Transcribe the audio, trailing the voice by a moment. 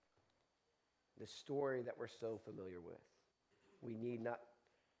the story that we're so familiar with. We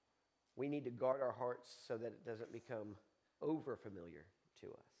need to guard our hearts so that it doesn't become over familiar to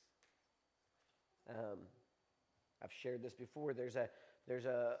us. I've shared this before. There's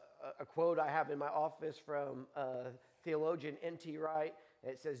a quote I have in my office from theologian N.T. Wright.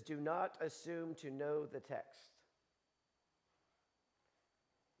 It says, "Do not assume to know the text."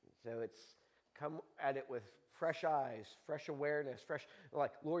 So it's come at it with fresh eyes, fresh awareness,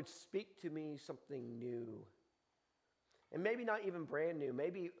 like, Lord, speak to me something new. And maybe not even brand new.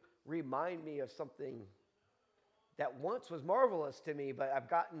 Maybe remind me of something that once was marvelous to me, but I've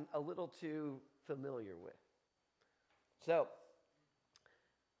gotten a little too familiar with. So,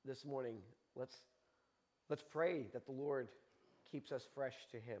 this morning, let's pray that the Lord keeps us fresh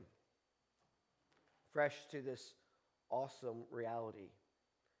to Him. Fresh to this awesome reality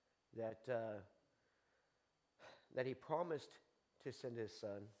that He promised to send His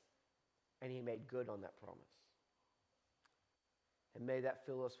Son, and He made good on that promise. And may that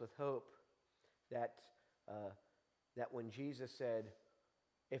fill us with hope that when Jesus said,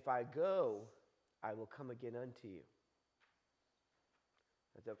 "If I go, I will come again unto you."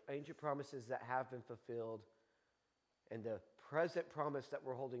 That the ancient promises that have been fulfilled and the present promise that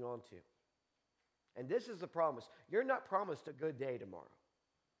we're holding on to. And this is the promise. You're not promised a good day tomorrow.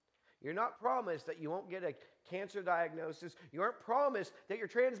 You're not promised that you won't get a cancer diagnosis. You aren't promised that your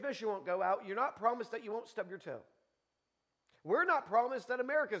transmission won't go out. You're not promised that you won't stub your toe. We're not promised that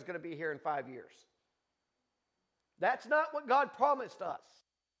America is going to be here in 5 years. That's not what God promised us.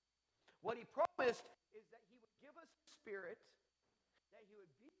 What He promised is that He would give us His Spirit, that He would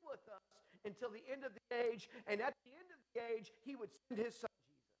be with us until the end of the age, and at the end of the age, He would send His Son,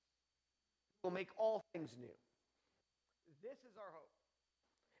 Jesus, who will make all things new. This is our hope.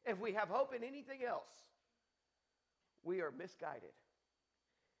 If we have hope in anything else, we are misguided.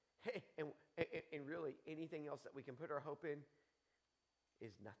 And really, anything else that we can put our hope in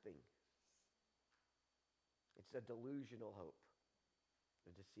is nothing. It's a delusional hope,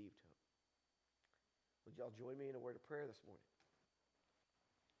 a deceived hope. Would y'all join me in a word of prayer this morning?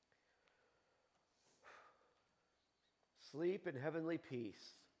 Sleep in heavenly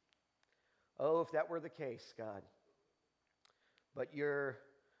peace. Oh, if that were the case, God. But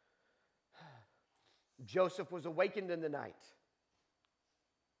Joseph was awakened in the night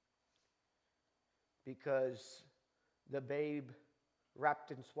because the babe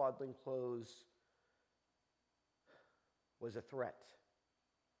wrapped in swaddling clothes was a threat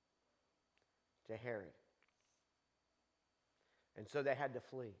to Herod. And so they had to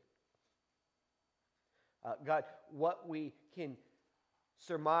flee. God, what we can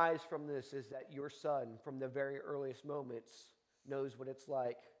surmise from this is that your Son, from the very earliest moments, knows what it's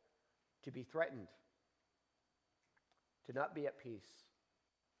like to be threatened, to not be at peace.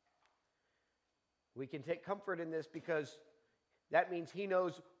 We can take comfort in this because that means He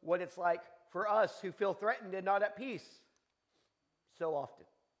knows what it's like for us who feel threatened and not at peace so often.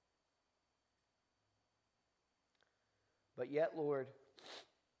 But yet, Lord,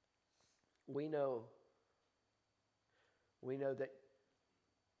 we know that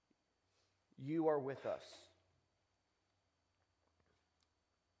you are with us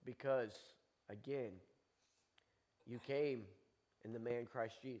because, again, you came in the man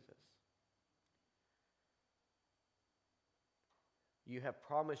Christ Jesus. You have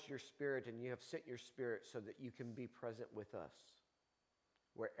promised your Spirit and you have sent your Spirit so that you can be present with us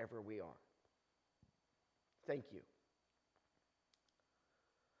wherever we are. Thank you.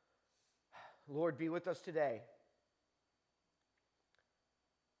 Lord, be with us today.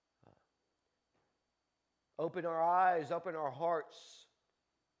 Open our eyes, open our hearts,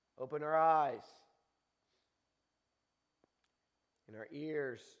 open our eyes and our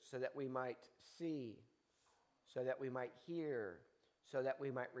ears so that we might see, so that we might hear, so that we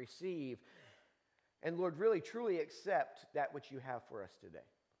might receive. And Lord, really, truly accept that which you have for us today.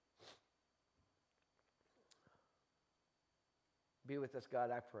 Be with us, God,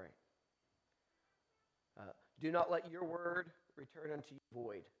 I pray. Do not let your word return unto you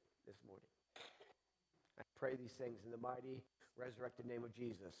void this morning. I pray these things in the mighty, resurrected name of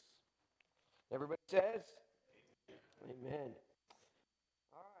Jesus. Everybody says, Amen.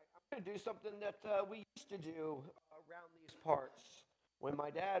 All right, I'm going to do something that we used to do around these parts. When my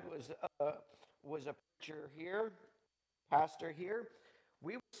dad was a preacher here, pastor here,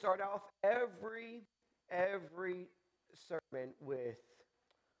 we would start off every sermon with,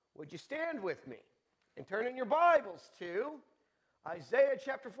 would you stand with me? And turn in your Bibles to Isaiah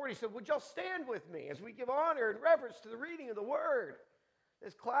chapter 40. So would y'all stand with me as we give honor and reverence to the reading of the Word?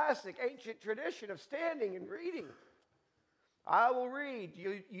 This classic ancient tradition of standing and reading. I will read.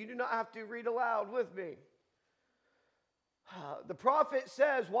 You do not have to read aloud with me. The prophet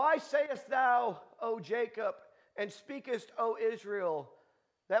says, why sayest thou, O Jacob, and speakest, O Israel,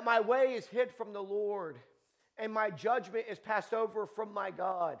 that my way is hid from the Lord, and my judgment is passed over from my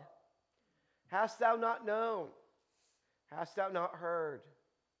God? Hast thou not known? Hast thou not heard?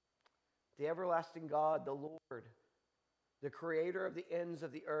 The everlasting God, the Lord, the creator of the ends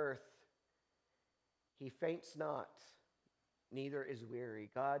of the earth, he faints not, neither is weary.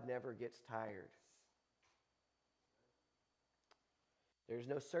 God never gets tired. There's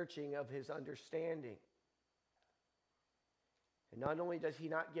no searching of his understanding. And not only does he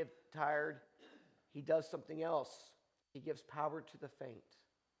not get tired, he does something else. He gives power to the faint.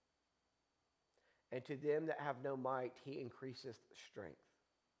 And to them that have no might, he increaseth strength.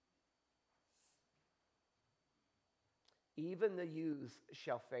 Even the youth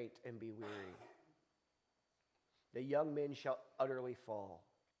shall faint and be weary. The young men shall utterly fall.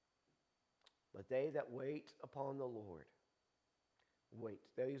 But they that wait upon the Lord,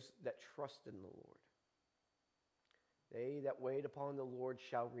 those that trust in the Lord, they that wait upon the Lord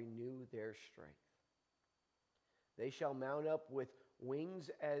shall renew their strength. They shall mount up with wings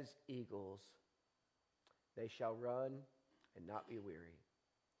as eagles. They shall run and not be weary.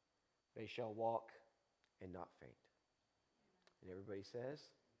 They shall walk and not faint. And everybody says,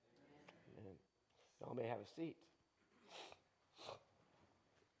 amen. Y'all may have a seat.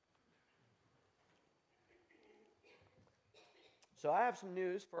 So I have some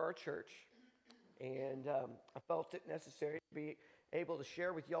news for our church, and I felt it necessary to be able to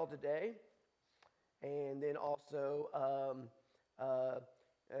share with y'all today, and then also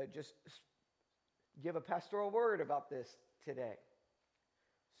just give a pastoral word about this today.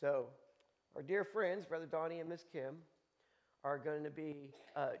 So our dear friends, Brother Donnie and Miss Kim, are going to be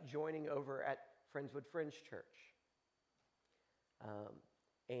joining over at Friendswood Friends Church.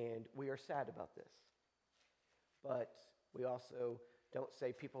 And we are sad about this. But we also don't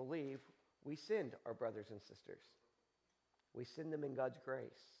say people leave. We send our brothers and sisters. We send them in God's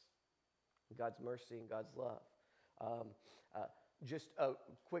grace, in God's mercy, and God's love. Just a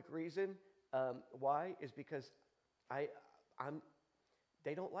quick reason why is because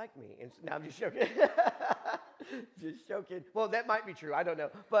they don't like me. And no, I'm just joking. Just joking. Well, that might be true. I don't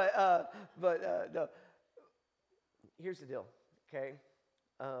know. But no. Here's the deal, okay?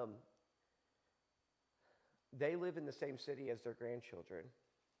 They live in the same city as their grandchildren,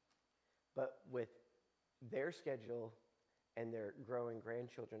 but with their schedule and their growing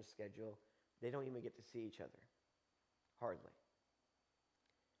grandchildren's schedule, they don't even get to see each other, hardly.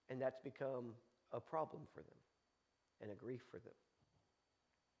 And that's become a problem for them and a grief for them.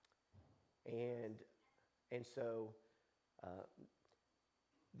 And so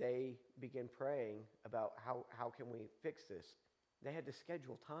they began praying about how can we fix this. They had to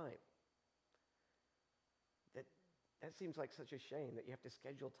schedule time. That seems like such a shame that you have to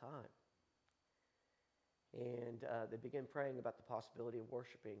schedule time. And they began praying about the possibility of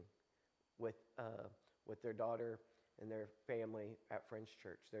worshiping with their daughter and their family at Friends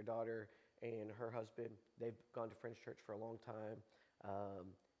Church. Their daughter and her husband, they've gone to Friends Church for a long time.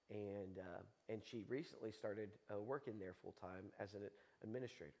 And she recently started working there full time as an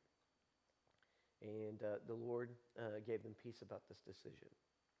administrator. And the Lord gave them peace about this decision.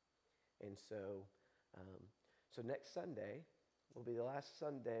 And so next Sunday will be the last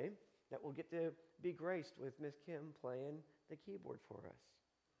Sunday that we'll get to be graced with Miss Kim playing the keyboard for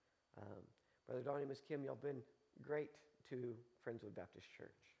us. Brother Donnie and Miss Kim, y'all been great to Friendswood Baptist Church.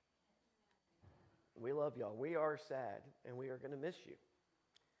 We love y'all. We are sad, and we are going to miss you.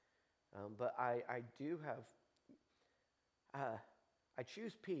 But I do have, I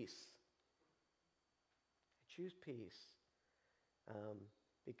choose peace. I choose peace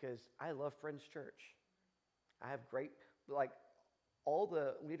because I love Friends Church. I have great, all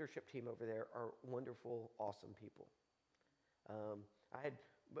the leadership team over there are wonderful, awesome people.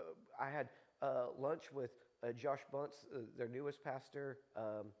 I had lunch with Josh Bunce, their newest pastor,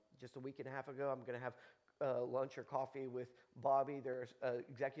 just a week and a half ago. I'm going to have lunch or coffee with Bobby, their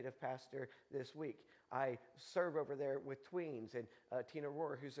executive pastor, this week. I serve over there with tweens, and Tina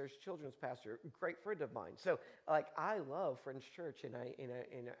Rohr, who's their children's pastor, a great friend of mine. So, I love Friends Church, and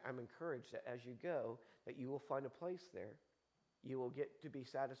I'm encouraged that as you go, that you will find a place there. You will get to be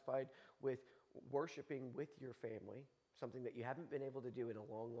satisfied with worshiping with your family, something that you haven't been able to do in a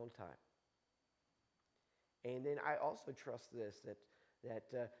long, long time. And then I also trust this,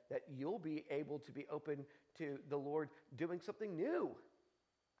 that you'll be able to be open to the Lord doing something new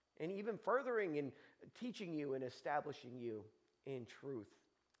and even furthering and teaching you and establishing you in truth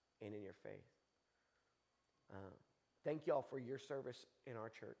and in your faith. Thank y'all for your service in our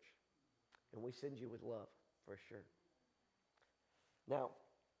church. And we send you with love, for sure. Now,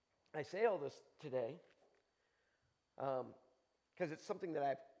 I say all this today because it's something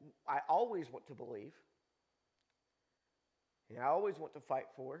that I always want to believe. And I always want to fight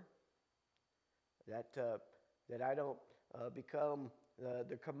for. That I don't become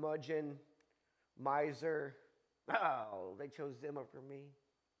the curmudgeon, miser. Oh, they chose them over me.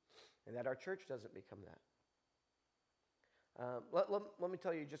 And that our church doesn't become that. Let me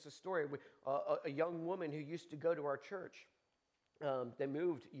tell you just a story. A young woman who used to go to our church, they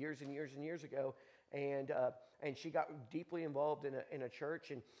moved years and years and years ago, and she got deeply involved in a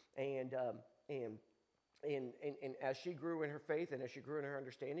church, and as she grew in her faith and as she grew in her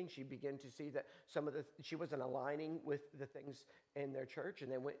understanding, she began to see that she wasn't aligning with the things in their church,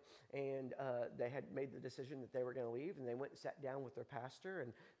 and they went and they had made the decision that they were going to leave, and they went and sat down with their pastor,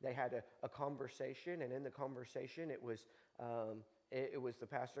 and they had a conversation, and in the conversation, it was the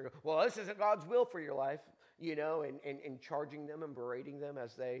pastor go, well, this isn't God's will for your life, and charging them and berating them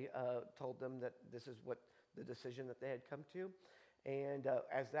as they told them that this is what the decision that they had come to, and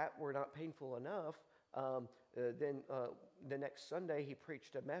as that were not painful enough. Then the next Sunday, he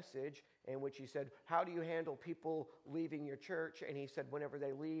preached a message in which he said, how do you handle people leaving your church? And he said, whenever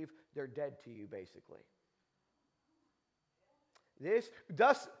they leave, they're dead to you, basically.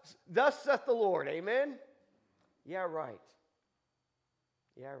 Thus saith the Lord, amen? Yeah, right.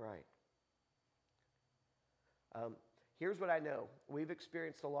 Yeah, right. Here's what I know. We've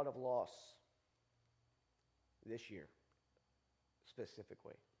experienced a lot of loss this year,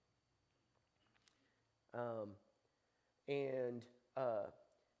 specifically. And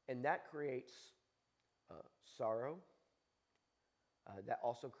that creates sorrow. That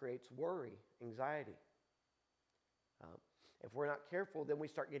also creates worry, anxiety. If we're not careful, then we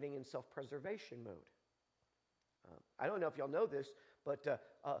start getting in self-preservation mode. I don't know if y'all know this, but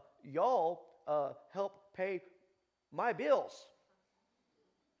y'all help pay my bills.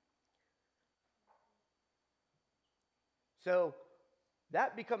 So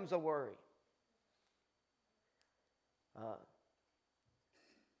that becomes a worry.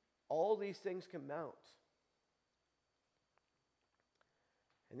 All these things can mount.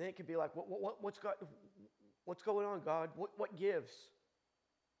 And then it could be like, what's going on, God? What gives?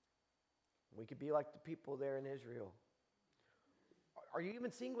 We could be like the people there in Israel. Are you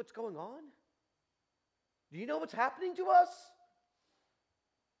even seeing what's going on? Do you know what's happening to us?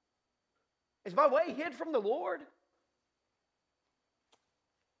 Is my way hid from the Lord?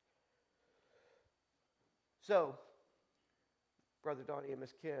 So, Brother Donnie and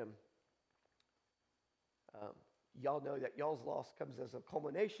Miss Kim, y'all know that y'all's loss comes as a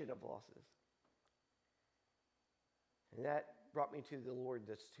culmination of losses. And that brought me to the Lord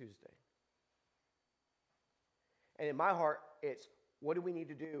this Tuesday. And in my heart, it's, what do we need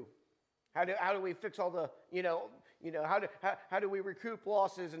to do? How do we fix all the, how do we recoup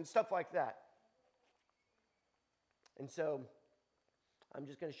losses and stuff like that? And so I'm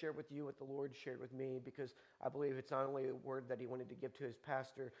just going to share with you what the Lord shared with me, because I believe it's not only a word that he wanted to give to his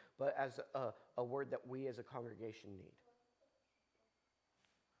pastor, but as a word that we as a congregation need.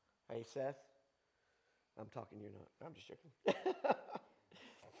 Hey, Seth, I'm talking, you're not. I'm just joking.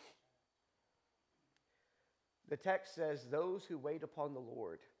 The text says, those who wait upon the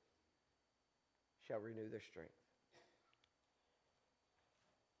Lord shall renew their strength.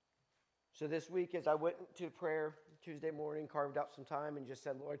 So this week, as I went to prayer Tuesday morning, carved out some time and just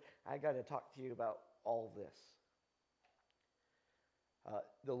said, Lord, I got to talk to you about all this.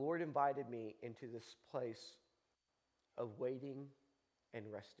 The Lord invited me into this place of waiting and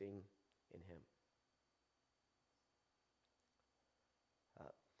resting in him.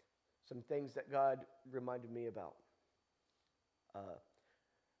 Some things that God reminded me about.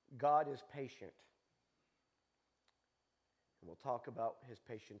 God is patient. And we'll talk about his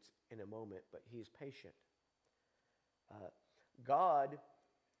patience in a moment, but he's patient. God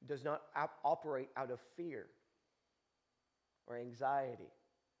does not operate out of fear or anxiety.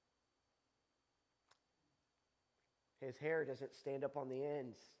 His hair doesn't stand up on the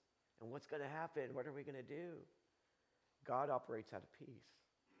ends. And what's going to happen? What are we going to do? God operates out of peace.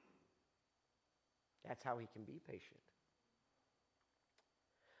 That's how he can be patient.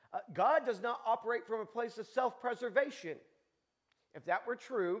 God does not operate from a place of self-preservation. If that were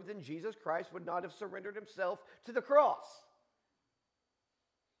true, then Jesus Christ would not have surrendered himself to the cross.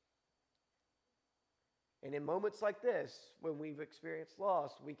 And in moments like this, when we've experienced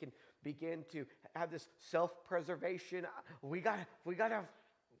loss, we can begin to have this self-preservation. We got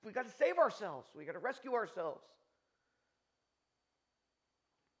to save ourselves. We got to rescue ourselves.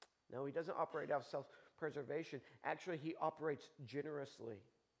 No, he doesn't operate out of preservation. Actually, he operates generously.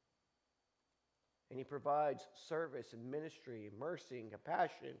 And he provides service and ministry, and mercy and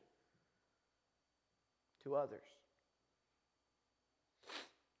compassion to others.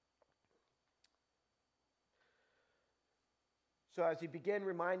 So as he began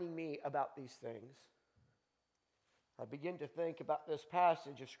reminding me about these things, I began to think about this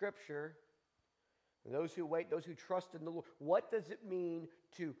passage of Scripture. And those who wait, those who trust in the Lord. What does it mean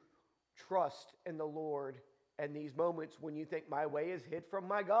to trust in the Lord in these moments when you think my way is hid from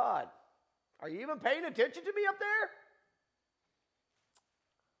my God? Are you even paying attention to me up there?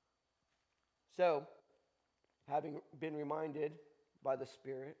 So, having been reminded by the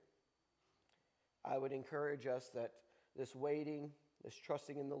Spirit, I would encourage us that this waiting, this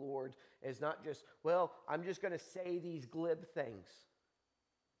trusting in the Lord is not just, well, I'm just going to say these glib things.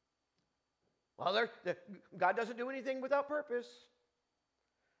 Well, God doesn't do anything without purpose.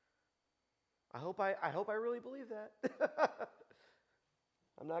 I hope I really believe that.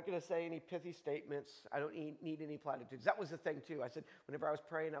 I'm not going to say any pithy statements. I don't need any platitudes. That was the thing, too. I said, whenever I was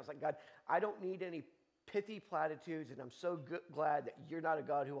praying, I was like, God, I don't need any pithy platitudes, and I'm so glad that you're not a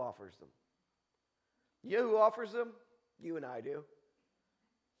God who offers them. You know who offers them? You and I do.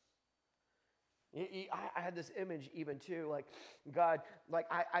 I had this image even too, like, God, like,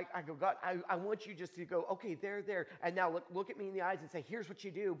 I go, God, I want you just to go, okay, there, and now look at me in the eyes and say, here's what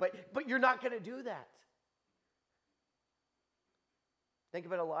you do, but you're not going to do that. Think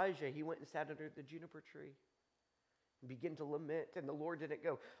about Elijah. He went and sat under the juniper tree and began to lament, and the Lord didn't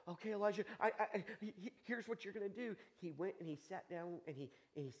go, okay, Elijah, here's what you're going to do. He went and he sat down, and he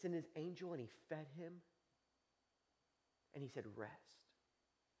sent his angel, and he fed him, and he said, rest.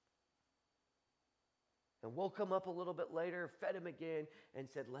 And woke him up a little bit later, fed him again, and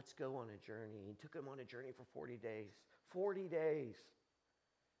said, let's go on a journey. He took him on a journey for 40 days. 40 days.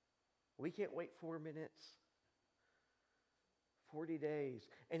 We can't wait 4 minutes. 40 days.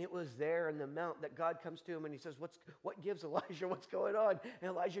 And it was there in the mount that God comes to him and he says, what gives Elijah? What's going on? And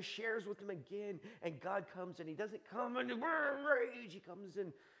Elijah shares with him again. And God comes, and he doesn't come in rage. He comes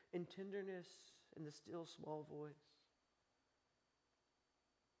in tenderness, in the still small voice.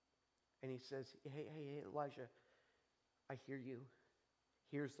 And he says, hey, Elijah, I hear you.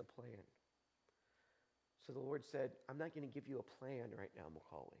 Here's the plan. So the Lord said, I'm not going to give you a plan right now,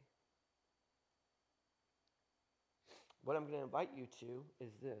 Macaulay. What I'm going to invite you to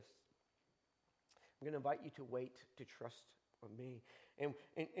is this. I'm going to invite you to wait, to trust on me. And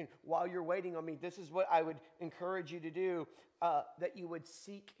while you're waiting on me, this is what I would encourage you to do, that you would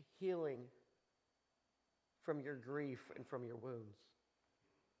seek healing from your grief and from your wounds.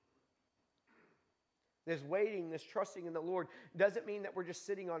 This waiting, this trusting in the Lord doesn't mean that we're just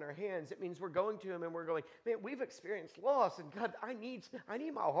sitting on our hands. It means we're going to him and we're going, man, we've experienced loss, and God, I need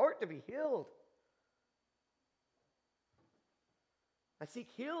my heart to be healed. I seek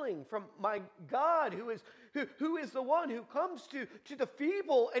healing from my God, who is the one who comes to the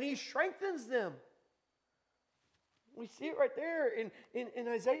feeble and he strengthens them. We see it right there in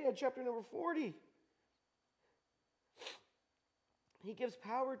Isaiah chapter number 40. He gives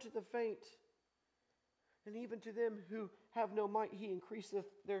power to the faint. And even to them who have no might, he increaseth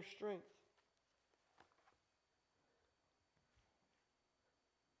their strength.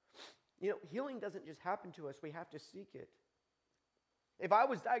 You know, healing doesn't just happen to us. We have to seek it. If I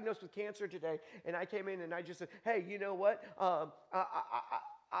was diagnosed with cancer today and I came in and I just said, hey, you know what? I'm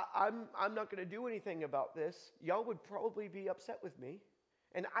not going to do anything about this. Y'all would probably be upset with me.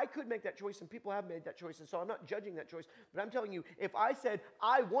 And I could make that choice, and people have made that choice, and so I'm not judging that choice. But I'm telling you, if I said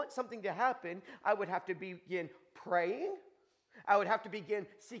I want something to happen, I would have to begin praying. I would have to begin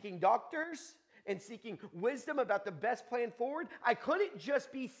seeking doctors and seeking wisdom about the best plan forward. I couldn't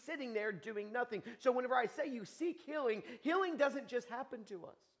just be sitting there doing nothing. So whenever I say you seek healing, healing doesn't just happen to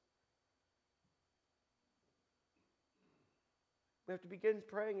us. We have to begin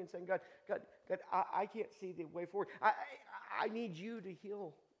praying and saying, God, I can't see the way forward. I need you to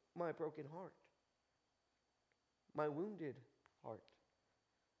heal my broken heart, my wounded heart.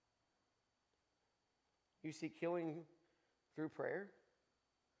 You seek healing through prayer,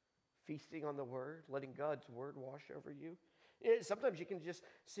 feasting on the Word, letting God's Word wash over you. Sometimes you can just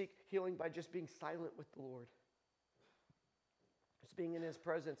seek healing by just being silent with the Lord. Just being in His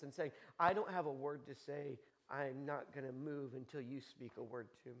presence and saying, I don't have a word to say. I'm not going to move until you speak a word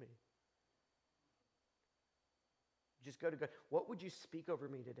to me. Just go to God. What would you speak over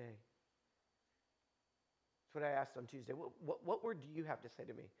me today? That's what I asked on Tuesday. What word do you have to say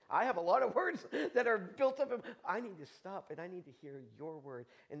to me? I have a lot of words that are built up. I need to stop and I need to hear your word.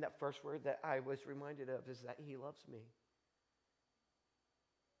 And that first word that I was reminded of is that He loves me.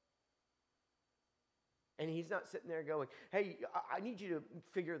 And he's not sitting there going, hey, I need you to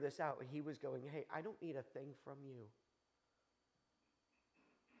figure this out. He was going, hey, I don't need a thing from you.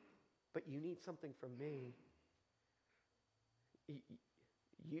 But you need something from me.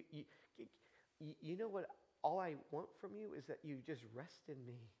 You know what? All I want from you is that you just rest in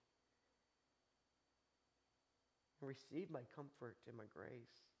me. And receive my comfort and my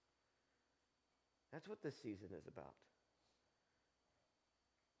grace. That's what this season is about.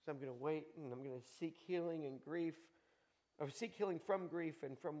 So I'm going to wait and I'm going to seek healing and grief, or seek healing from grief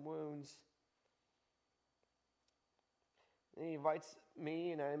and from wounds. And he invites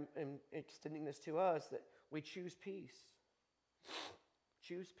me, and I'm extending this to us, that we choose peace.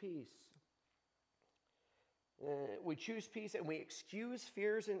 Choose peace. We choose peace and we excuse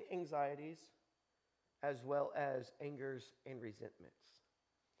fears and anxieties, as well as angers and resentments.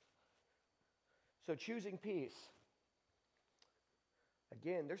 So choosing peace.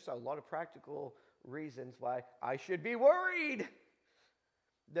 Again, there's a lot of practical reasons why I should be worried.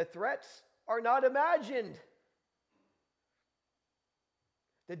 The threats are not imagined.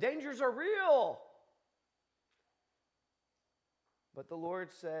 The dangers are real. But the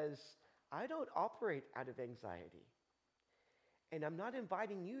Lord says, I don't operate out of anxiety. And I'm not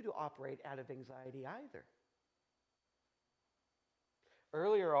inviting you to operate out of anxiety either.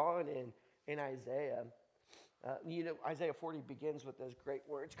 Earlier on in Isaiah, Isaiah 40 begins with those great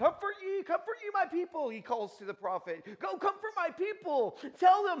words. Comfort ye, my people, he calls to the prophet. Go comfort my people.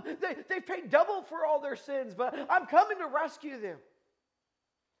 Tell them they've paid double for all their sins, but I'm coming to rescue them.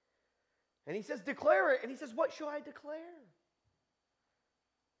 And he says, declare it. And he says, what shall I declare?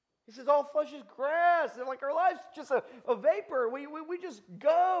 He says, all flesh is grass. And like our life's just a vapor. We just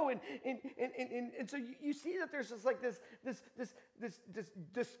go. And so you see that there's just like this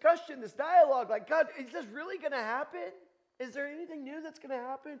discussion, this dialogue. Like, God, is this really going to happen? Is there anything new that's going to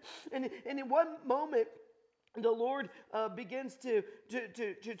happen? And in one moment, the Lord begins to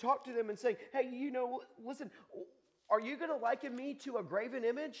talk to them and say, hey, listen, are you going to liken me to a graven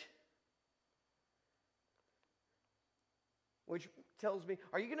image? Which tells me,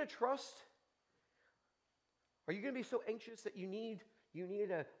 are you going to trust? Are you going to be so anxious that you need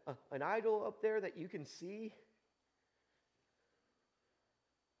an idol up there that you can see?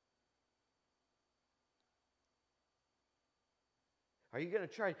 Are you going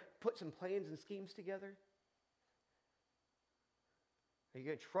to try to put some plans and schemes together? Are you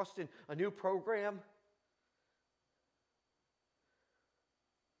going to trust in a new program?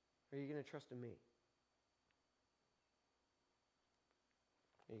 Or are you going to trust in me?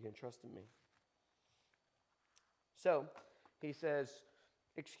 Are you going to trust in me? So, he says,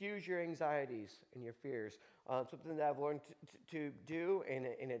 excuse your anxieties and your fears. Something that I've learned to do, and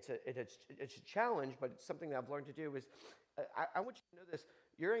it's a challenge, but it's something that I've learned to do is, I want you to know this.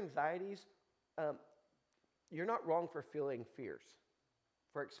 Your anxieties, you're not wrong for feeling fears,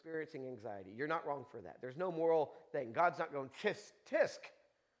 for experiencing anxiety. You're not wrong for that. There's no moral thing. God's not going, tisk.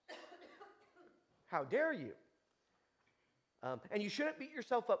 How dare you? And you shouldn't beat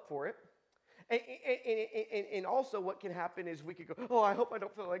yourself up for it. And also what can happen is we could go, oh, I hope I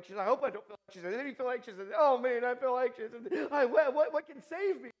don't feel anxious. I hope I don't feel anxious. And then you feel anxious. And oh, man, I feel anxious. And what can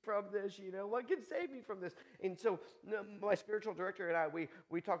save me from this? What can save me from this? And so my spiritual director and I,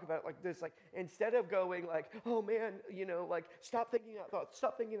 we talk about it like this. Like, instead of going like, oh, man, like, stop thinking that thought.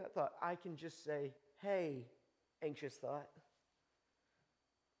 Stop thinking that thought. I can just say, hey, anxious thought.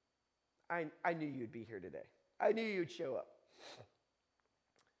 I knew you'd be here today. I knew you'd show up.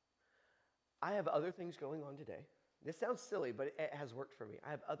 I have other things going on today. This sounds silly, but it has worked for me. I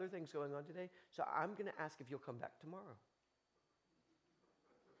have other things going on today, so I'm going to ask if you'll come back tomorrow.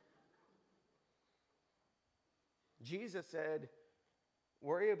 Jesus said,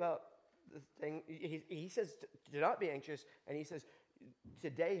 worry about the thing. He says, do not be anxious, and he says,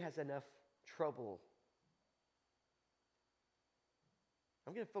 today has enough trouble.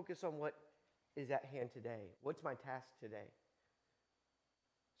 I'm going to focus on what is at hand today. What's my task today?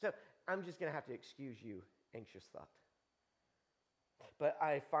 So I'm just going to have to excuse you, anxious thought. But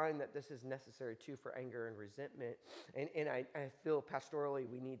I find that this is necessary too for anger and resentment. And I feel pastorally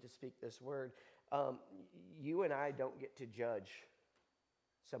we need to speak this word. You and I don't get to judge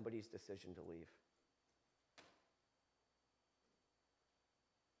somebody's decision to leave.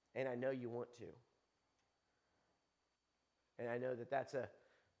 And I know you want to. And I know that's a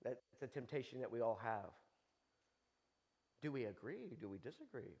temptation that we all have. Do we agree? Do we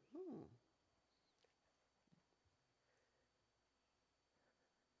disagree?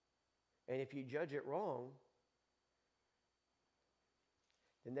 And if you judge it wrong,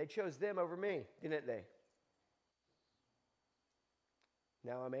 then they chose them over me, didn't they?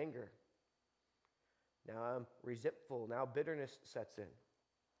 Now I'm angry. Now I'm resentful. Now bitterness sets in.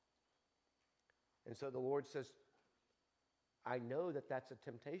 And so the Lord says, I know that that's a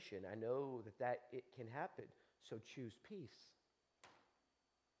temptation. I know that it can happen. So choose peace.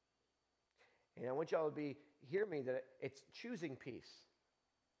 And I want y'all to hear me that it's choosing peace.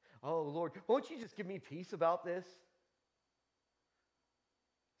 Oh, Lord, won't you just give me peace about this?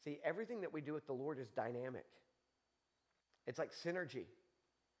 See, everything that we do with the Lord is dynamic. It's like synergy,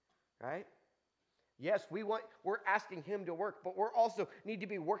 right? Yes, we're asking him to work, but we're also need to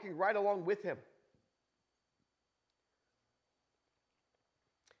be working right along with him.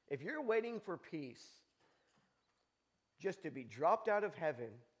 If you're waiting for peace just to be dropped out of heaven,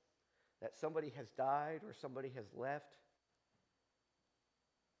 that somebody has died or somebody has left,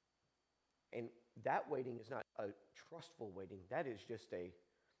 and that waiting is not a trustful waiting. That is just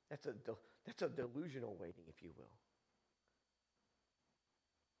that's a delusional waiting, if you will.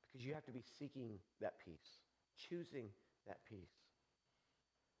 Because you have to be seeking that peace, choosing that peace.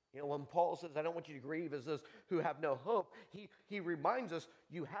 You know, when Paul says, I don't want you to grieve as those who have no hope, he reminds us,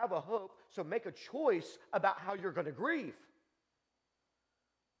 you have a hope, so make a choice about how you're going to grieve.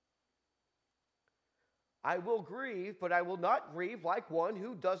 I will grieve, but I will not grieve like one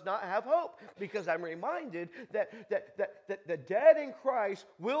who does not have hope, because I'm reminded that the dead in Christ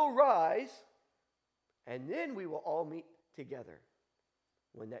will rise, and then we will all meet together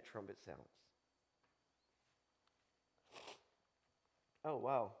when that trumpet sounds. Oh,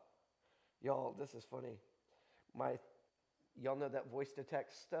 wow. Y'all, this is funny. Y'all know that voice to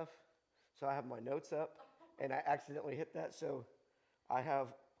text stuff? So I have my notes up, and I accidentally hit that, so I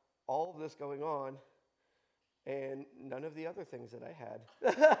have all of this going on, and none of the other things that I had.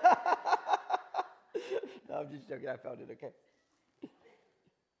 No, I'm just joking. I found it okay.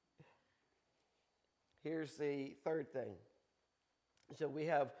 Here's the third thing. So we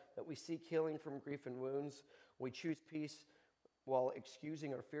have that we seek healing from grief and wounds. We choose peace while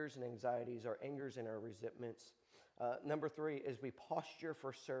excusing our fears and anxieties, our angers and our resentments. Number 3 is we posture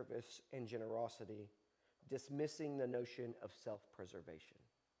for service and generosity, dismissing the notion of self-preservation.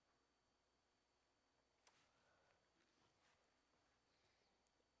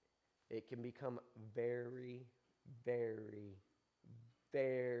 It can become very, very,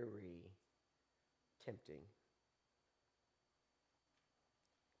 very tempting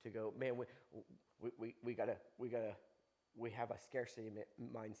to go, man, we have a scarcity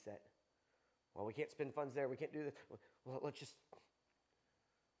mindset. Well, we can't spend funds there. We can't do this. Well,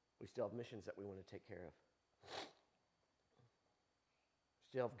 we still have missions that we want to take care of.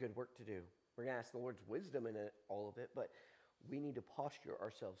 Still have good work to do. We're going to ask the Lord's wisdom in all of it, but we need to posture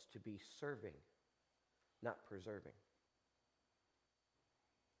ourselves to be serving, not preserving.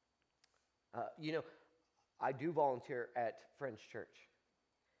 I do volunteer at Friends Church.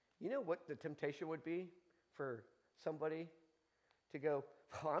 You know what the temptation would be for somebody to go,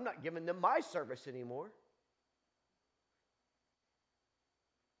 well, I'm not giving them my service anymore.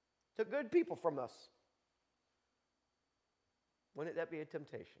 To good people from us. Wouldn't that be a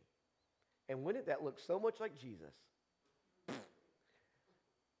temptation? And wouldn't that look so much like Jesus?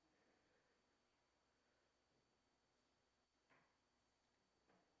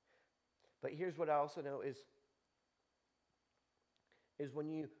 But here's what I also know is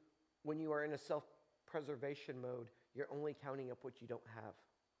when you are in a self-preservation mode, you're only counting up what you don't have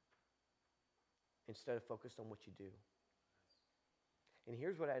instead of focused on what you do. And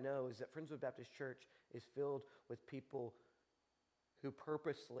here's what I know is that Friendswood Baptist Church is filled with people who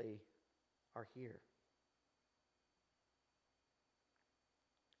purposely are here.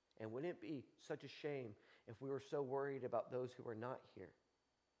 And wouldn't it be such a shame if we were so worried about those who are not here?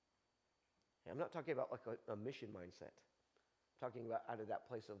 And I'm not talking about like a mission mindset. I'm talking about out of that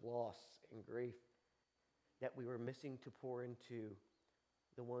place of loss and grief that we were missing to pour into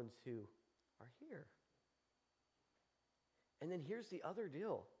the ones who are here. And then here's the other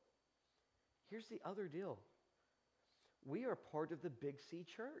deal. We are part of the Big C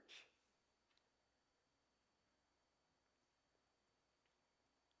Church.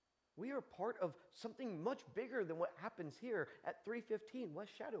 We are part of something much bigger than what happens here at 315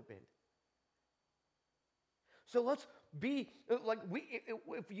 West Shadow Bend. So let's be like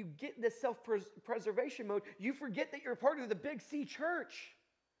if you get in this self-preservation mode, you forget that you're part of the Big C Church.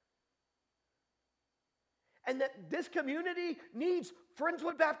 And that this community needs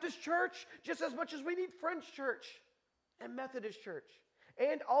Friendswood Baptist Church just as much as we need Friends Church and Methodist Church.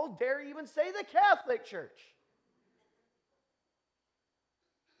 And I'll dare even say the Catholic Church.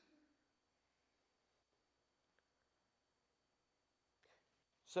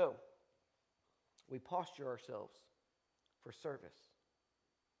 So, we posture ourselves for service.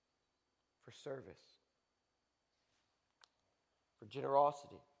 For service. for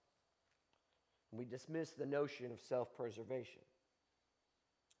generosity. And we dismiss the notion of self-preservation.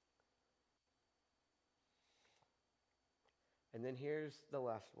 And then here's the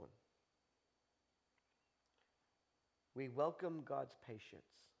last one. We welcome God's patience.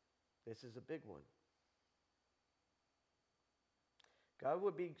 This is a big one. God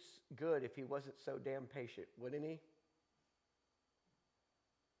would be good if he wasn't so damn patient, wouldn't he?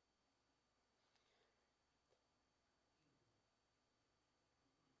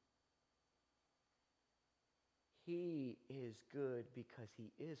 He is good because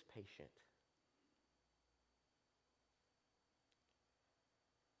he is patient.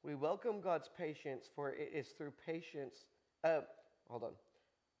 We welcome God's patience, for it is through patience. Hold on.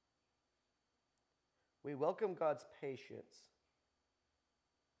 We welcome God's patience,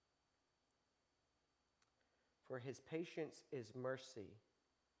 for his patience is mercy,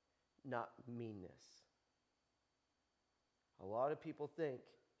 not meanness. A lot of people think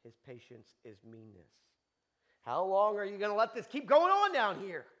his patience is meanness. How long are you going to let this keep going on down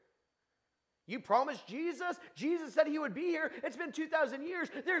here? You promised Jesus. Jesus said he would be here. It's been 2,000 years.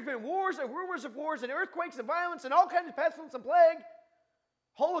 There's been wars and rumors of wars and earthquakes and violence and all kinds of pestilence and plague.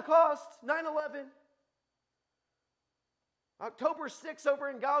 Holocaust, 9/11. October 6th over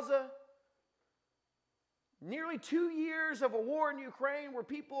in Gaza. Nearly 2 years of a war in Ukraine where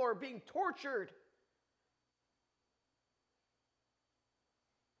people are being tortured.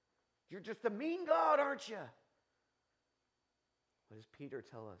 You're just a mean God, aren't you? What does Peter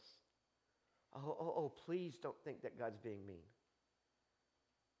tell us? Oh, please don't think that God's being mean.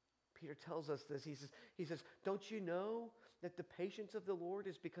 Peter tells us this. He says, don't you know that the patience of the Lord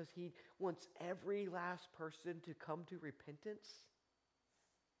is because he wants every last person to come to repentance?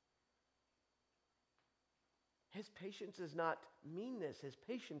 His patience is not meanness. His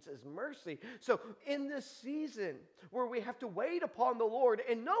patience is mercy. So in this season where we have to wait upon the Lord,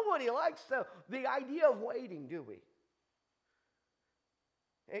 and nobody likes the idea of waiting, do we?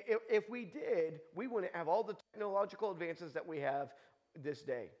 If we did, we wouldn't have all the technological advances that we have this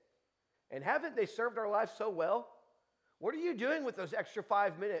day. And haven't they served our lives so well? What are you doing with those extra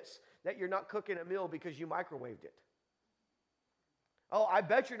 5 minutes that you're not cooking a meal because you microwaved it? Oh, I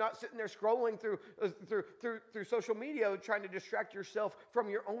bet you're not sitting there scrolling through social media trying to distract yourself from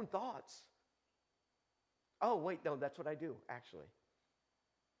your own thoughts. Oh, wait, no, that's what I do, actually.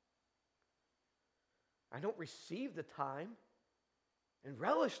 I don't receive the time and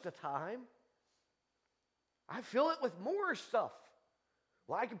relish the time. I fill it with more stuff.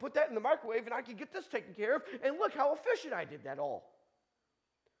 Well, I can put that in the microwave and I can get this taken care of, and look how efficient I did that all.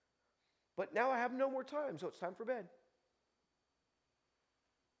 But now I have no more time, so it's time for bed.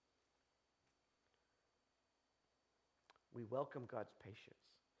 We welcome God's patience.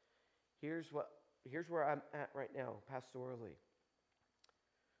 Here's where I'm at right now, pastorally.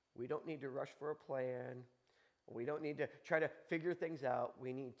 We don't need to rush for a plan. We don't need to try to figure things out.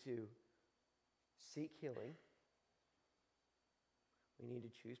 We need to seek healing. We need to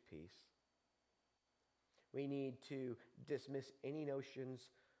choose peace. We need to dismiss any notions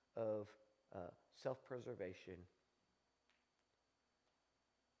of self-preservation.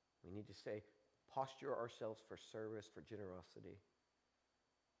 We need to posture ourselves for service, for generosity.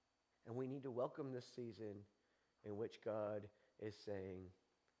 And we need to welcome this season in which God is saying,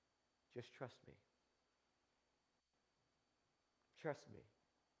 just trust me. Trust me.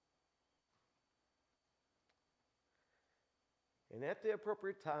 And at the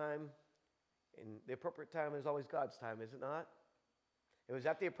appropriate time, and the appropriate time is always God's time, is it not? It was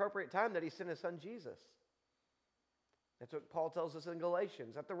at the appropriate time that he sent his son Jesus. That's what Paul tells us in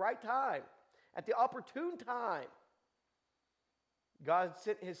Galatians. At the right time, at the opportune time, God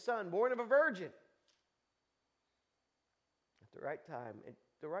sent his son, born of a virgin. At the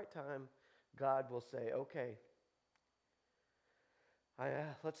right time, God will say, okay,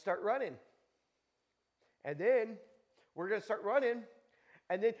 let's start running. And then we're going to start running.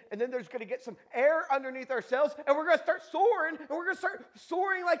 And then there's going to get some air underneath ourselves. And we're going to start soaring. And we're going to start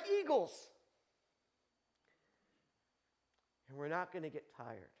soaring like eagles. And we're not going to get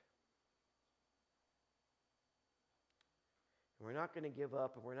tired. And we're not going to give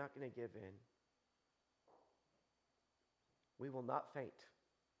up. And we're not going to give in. We will not faint.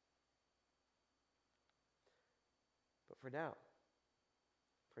 But for now,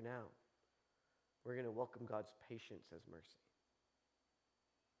 we're going to welcome God's patience as mercy.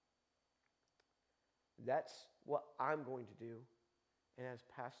 That's what I'm going to do. And as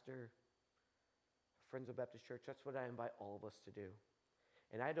pastor of Friends of Baptist Church, that's what I invite all of us to do.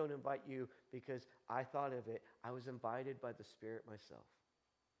 And I don't invite you because I thought of it. I was invited by the Spirit myself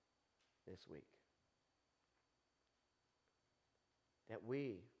this week. that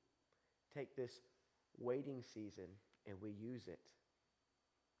we take this waiting season and we use it.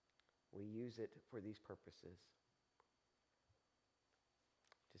 We use it for these purposes.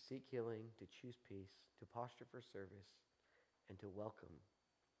 To seek healing, to choose peace, to posture for service, and to welcome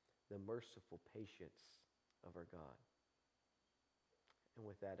the merciful patience of our God. And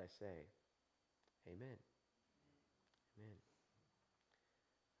with that I say, amen. Amen.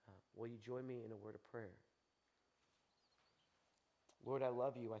 Will you join me in a word of prayer? Lord, I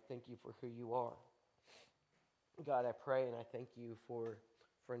love you. I thank you for who you are. God, I pray and I thank you for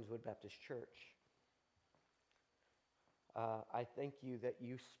Friendswood Baptist Church. I thank you that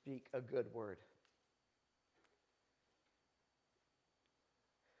you speak a good word.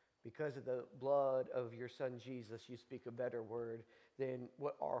 Because of the blood of your Son Jesus, you speak a better word than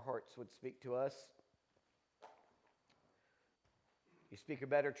what our hearts would speak to us. You speak a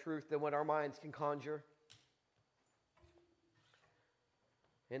better truth than what our minds can conjure.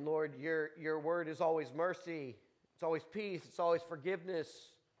 And Lord, your word is always mercy. It's always peace. It's always forgiveness.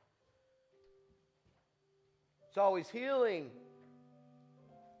 It's always healing.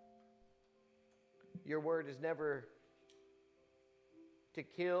 Your word is never to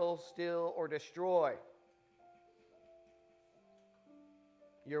kill, steal, or destroy.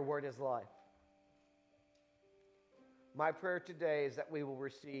 Your word is life. My prayer today is that we will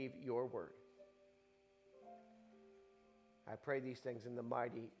receive your word. I pray these things in the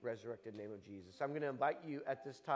mighty resurrected name of Jesus. I'm going to invite you at this time.